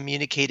that's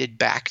communicated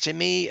back to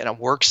me in a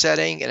work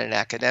setting, in an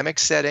academic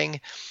setting,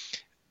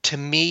 to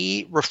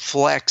me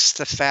reflects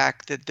the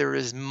fact that there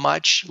is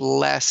much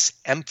less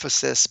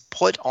emphasis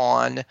put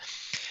on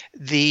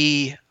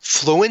the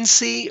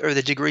fluency or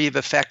the degree of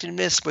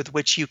effectiveness with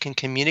which you can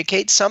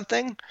communicate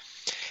something.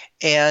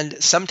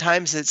 And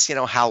sometimes it's,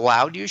 how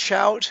loud you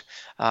shout,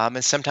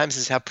 and sometimes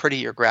it's how pretty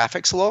your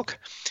graphics look.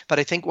 But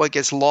I think what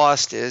gets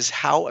lost is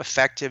how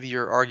effective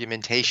your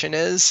argumentation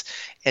is,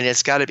 and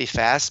it's got to be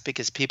fast,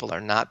 because people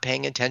are not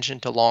paying attention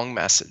to long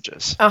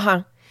messages.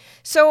 Uh-huh.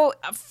 So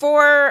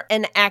for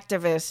an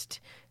activist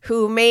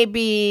who may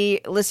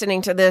be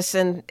listening to this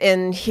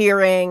and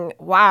hearing,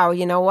 wow,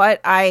 you know what?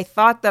 I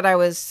thought that I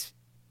was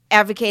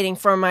advocating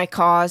for my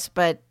cause,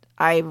 but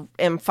I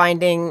am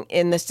finding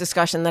in this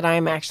discussion that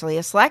I'm actually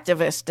a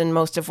slacktivist, and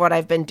most of what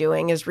I've been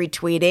doing is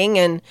retweeting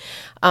and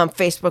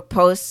Facebook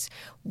posts.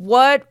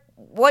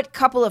 What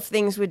couple of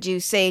things would you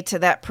say to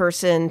that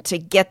person to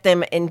get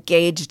them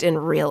engaged in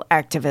real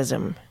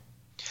activism?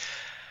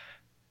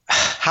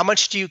 How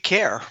much do you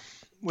care?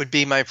 Would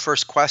be my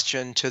first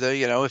question to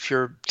if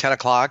you're 10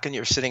 o'clock and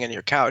you're sitting on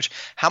your couch,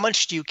 how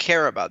much do you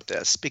care about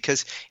this?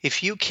 Because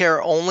if you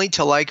care only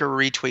to like or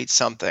retweet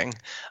something,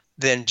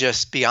 then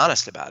just be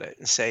honest about it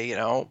and say,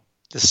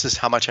 this is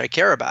how much I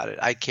care about it.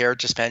 I care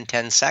to spend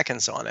 10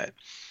 seconds on it.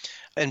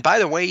 And by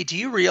the way, do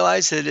you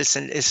realize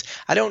that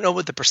I don't know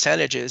what the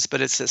percentage is,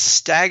 but it's a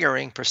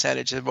staggering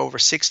percentage of over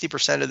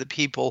 60% of the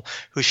people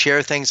who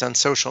share things on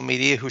social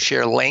media, who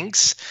share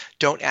links,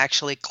 don't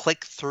actually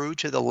click through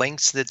to the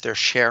links that they're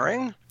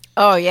sharing.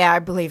 Oh, yeah, I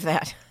believe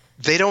that.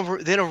 They don't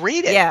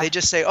read it. Yeah. They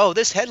just say, oh,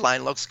 this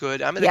headline looks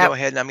good. I'm going to go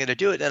ahead and I'm going to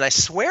do it. And I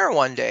swear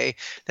one day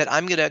that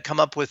I'm going to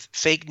come up with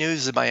fake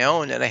news of my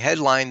own and a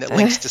headline that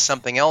links to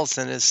something else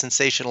and is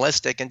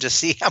sensationalistic, and just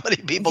see how many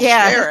people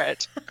share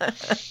it.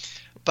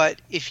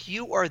 But if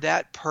you are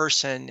that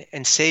person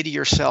and say to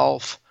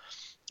yourself,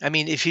 I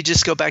mean, if you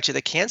just go back to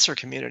the cancer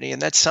community,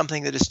 and that's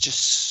something that is just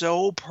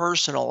so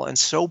personal and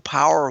so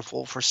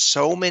powerful for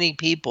so many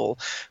people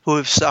who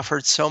have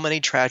suffered so many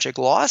tragic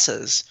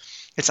losses,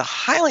 it's a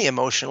highly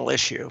emotional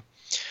issue.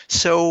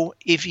 So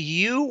if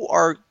you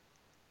are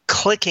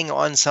clicking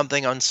on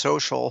something on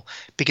social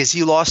because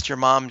you lost your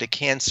mom to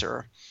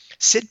cancer,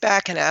 sit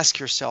back and ask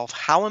yourself,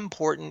 how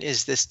important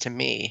is this to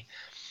me?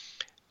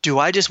 Do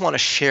I just want to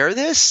share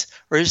this,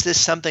 or is this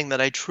something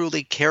that I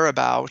truly care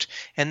about?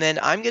 And then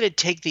I'm going to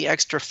take the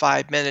extra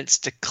 5 minutes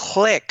to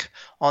click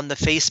on the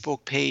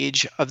Facebook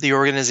page of the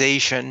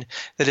organization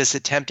that is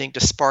attempting to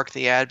spark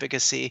the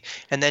advocacy,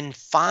 and then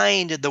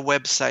find the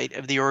website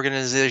of the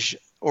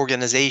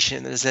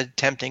organization that is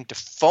attempting to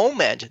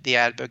foment the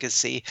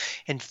advocacy,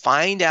 and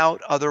find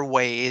out other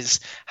ways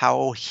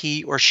how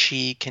he or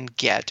she can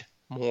get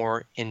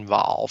more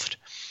involved.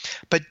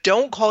 But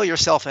don't call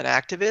yourself an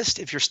activist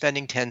if you're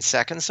spending 10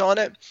 seconds on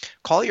it.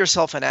 Call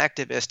yourself an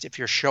activist if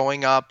you're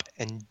showing up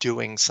and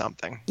doing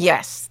something.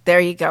 Yes, there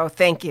you go.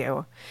 Thank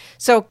you.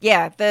 So,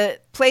 yeah, the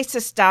place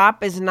to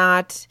stop is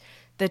not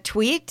the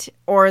tweet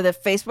or the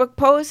Facebook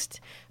post,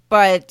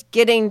 but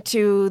getting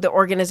to the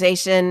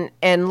organization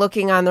and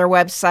looking on their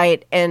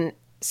website and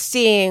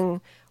seeing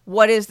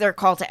what is their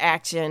call to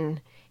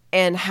action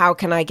and how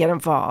can I get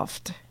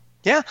involved.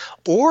 Yeah,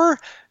 or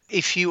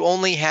if you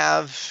only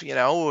have,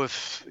 a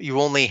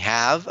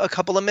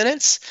couple of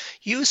minutes,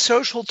 use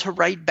social to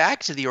write back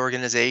to the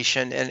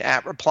organization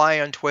and reply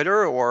on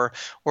Twitter or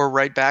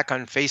write back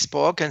on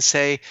Facebook and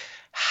say,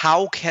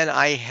 how can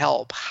I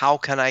help? How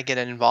can I get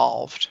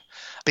involved?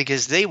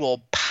 Because they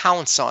will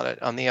pounce on it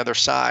on the other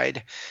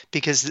side,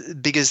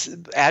 because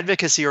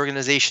advocacy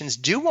organizations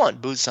do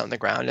want boots on the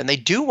ground and they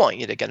do want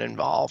you to get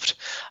involved.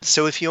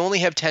 So if you only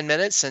have 10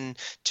 minutes and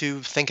to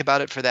think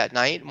about it for that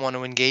night and want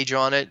to engage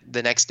on it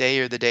the next day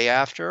or the day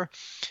after,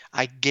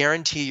 I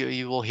guarantee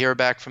you will hear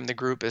back from the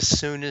group as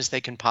soon as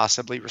they can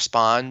possibly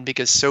respond,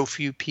 because so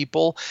few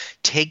people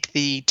take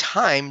the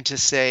time to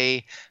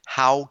say,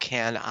 how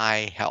can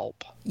I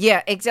help?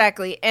 Yeah,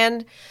 exactly.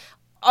 And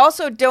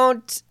also,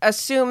 don't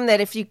assume that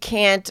if you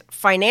can't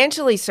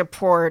financially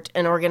support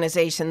an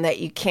organization that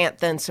you can't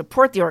then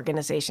support the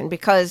organization,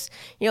 because,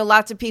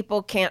 lots of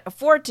people can't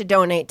afford to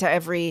donate to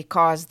every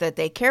cause that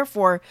they care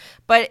for.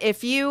 But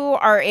if you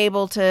are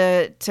able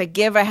to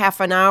give a half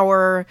an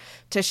hour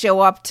to show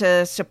up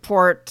to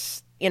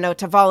support,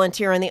 to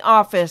volunteer in the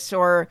office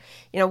or,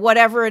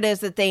 whatever it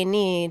is that they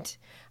need,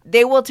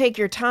 they will take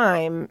your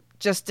time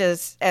just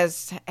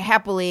as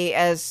happily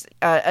as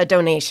a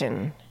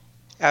donation.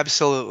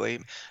 Absolutely.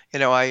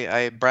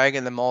 I brag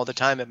on them all the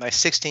time. But my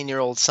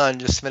 16-year-old son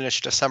just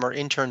finished a summer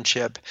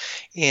internship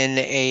in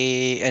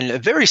a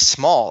very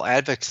small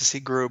advocacy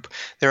group.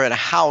 They're in a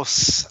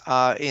house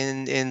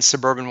in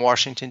suburban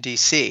Washington,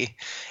 D.C.,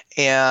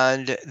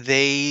 and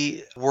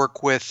they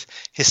work with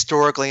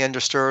historically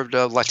underserved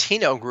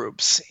Latino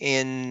groups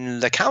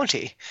in the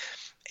county.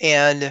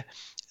 And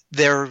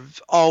they're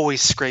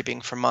always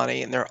scraping for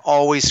money and they're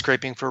always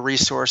scraping for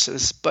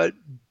resources. But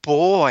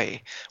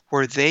boy,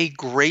 were they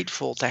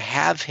grateful to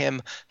have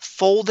him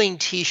folding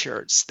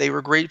T-shirts. They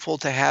were grateful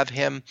to have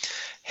him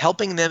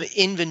helping them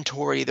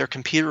inventory their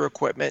computer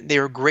equipment. They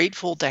were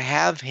grateful to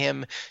have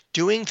him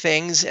doing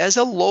things as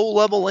a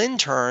low-level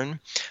intern,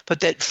 but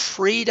that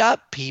freed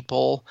up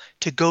people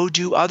to go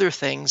do other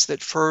things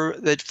that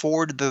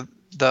forward the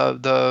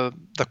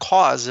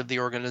cause of the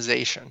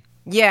organization.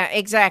 Yeah,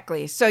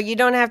 exactly. So you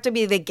don't have to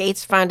be the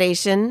Gates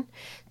Foundation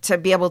to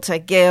be able to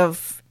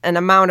give an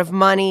amount of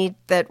money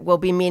that will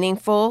be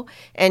meaningful,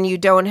 and you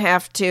don't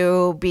have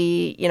to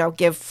be,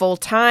 give full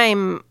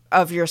time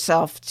of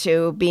yourself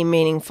to be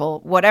meaningful.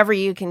 Whatever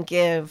you can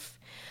give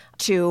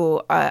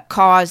to a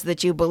cause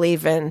that you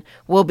believe in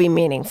will be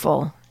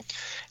meaningful.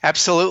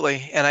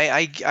 Absolutely. And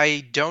I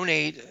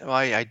donate.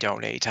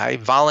 I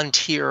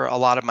volunteer a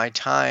lot of my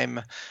time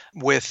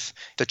with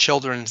the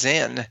Children's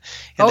Inn.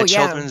 And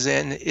Children's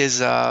Inn is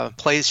a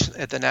place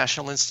at the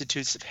National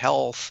Institutes of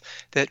Health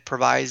that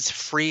provides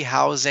free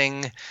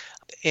housing.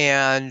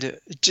 And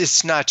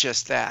it's not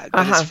just that,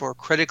 but it's for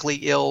critically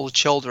ill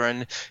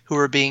children who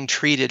are being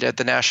treated at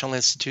the National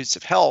Institutes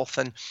of Health.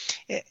 And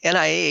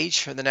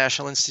NIH, or the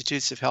National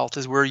Institutes of Health,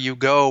 is where you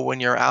go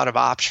when you're out of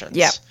options.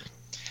 Yeah.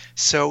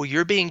 So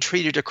you're being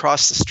treated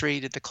across the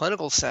street at the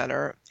clinical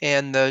center,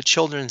 and the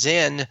Children's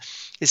Inn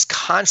is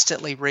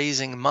constantly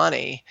raising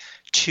money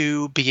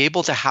to be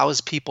able to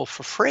house people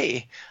for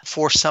free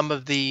for some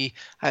of the,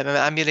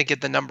 I'm going to get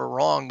the number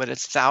wrong, but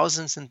it's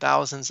thousands and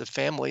thousands of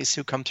families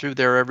who come through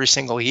there every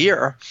single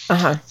year.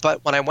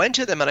 But when I went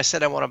to them and I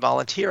said, I want to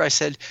volunteer, I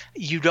said,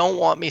 you don't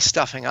want me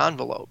stuffing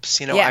envelopes.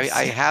 Yes.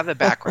 I have a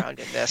background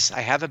in this. I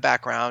have a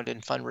background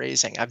in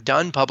fundraising. I've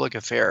done public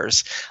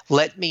affairs.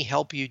 Let me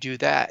help you do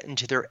that. And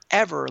to their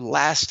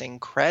everlasting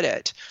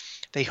credit,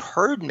 they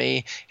heard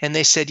me and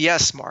they said,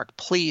 yes, Mark,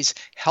 please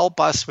help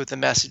us with the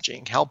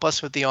messaging, help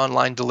us with the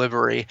online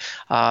delivery,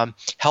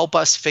 help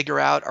us figure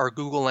out our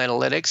Google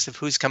Analytics of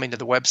who's coming to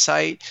the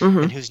website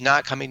and who's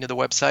not coming to the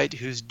website,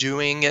 who's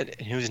doing it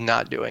and who's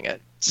not doing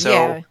it.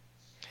 So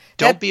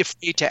don't be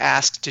afraid to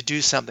ask to do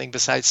something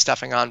besides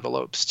stuffing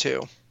envelopes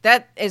too.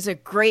 That is a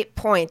great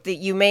point, that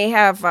you may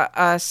have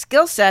a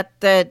skill set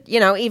that,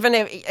 even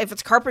if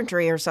it's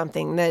carpentry or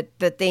something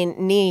that they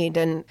need.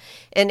 And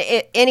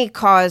any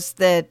cause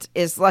that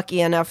is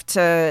lucky enough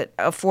to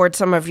afford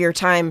some of your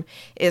time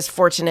is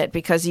fortunate,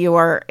 because you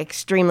are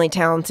extremely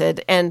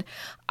talented. And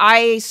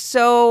I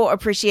so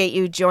appreciate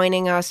you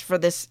joining us for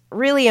this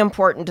really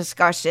important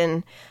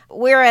discussion.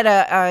 We're at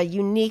a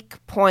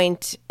unique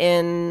point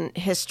in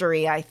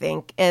history, I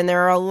think, and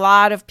there are a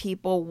lot of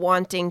people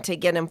wanting to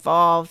get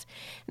involved.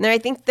 And I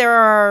think there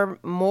are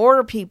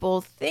more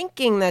people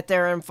thinking that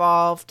they're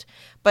involved,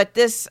 but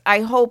this,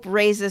 I hope,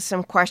 raises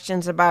some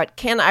questions about,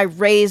 can I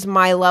raise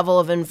my level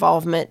of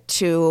involvement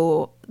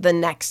to the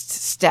next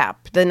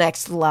step, the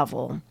next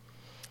level?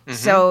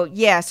 So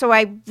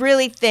I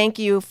really thank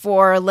you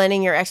for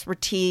lending your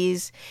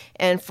expertise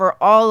and for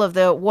all of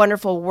the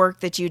wonderful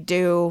work that you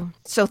do.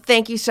 So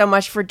thank you so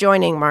much for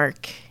joining,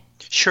 Mark.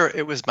 Sure,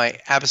 it was my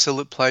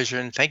absolute pleasure,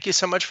 and thank you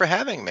so much for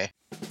having me.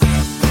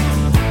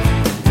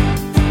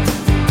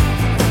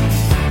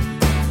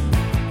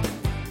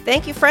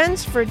 Thank you,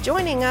 friends, for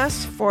joining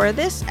us for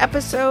this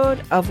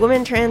episode of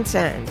Women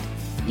Transcend.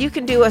 You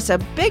can do us a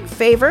big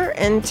favor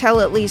and tell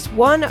at least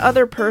one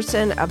other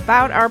person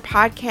about our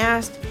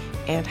podcast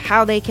and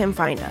how they can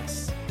find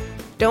us.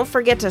 Don't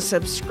forget to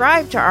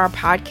subscribe to our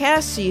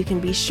podcast so you can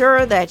be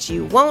sure that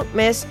you won't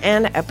miss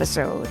an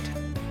episode.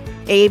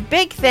 A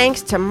big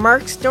thanks to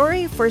Mark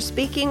Story for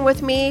speaking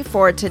with me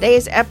for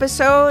today's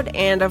episode,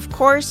 and of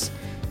course,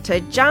 to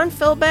John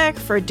Philbeck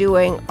for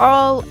doing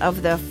all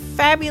of the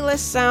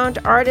fabulous sound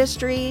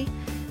artistry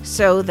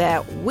so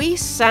that we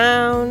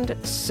sound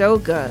so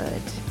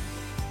good.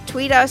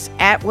 Tweet us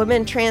at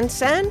Women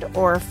Transcend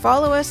or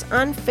follow us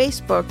on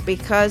Facebook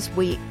because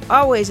we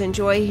always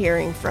enjoy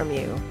hearing from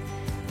you.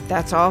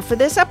 That's all for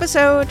this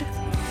episode.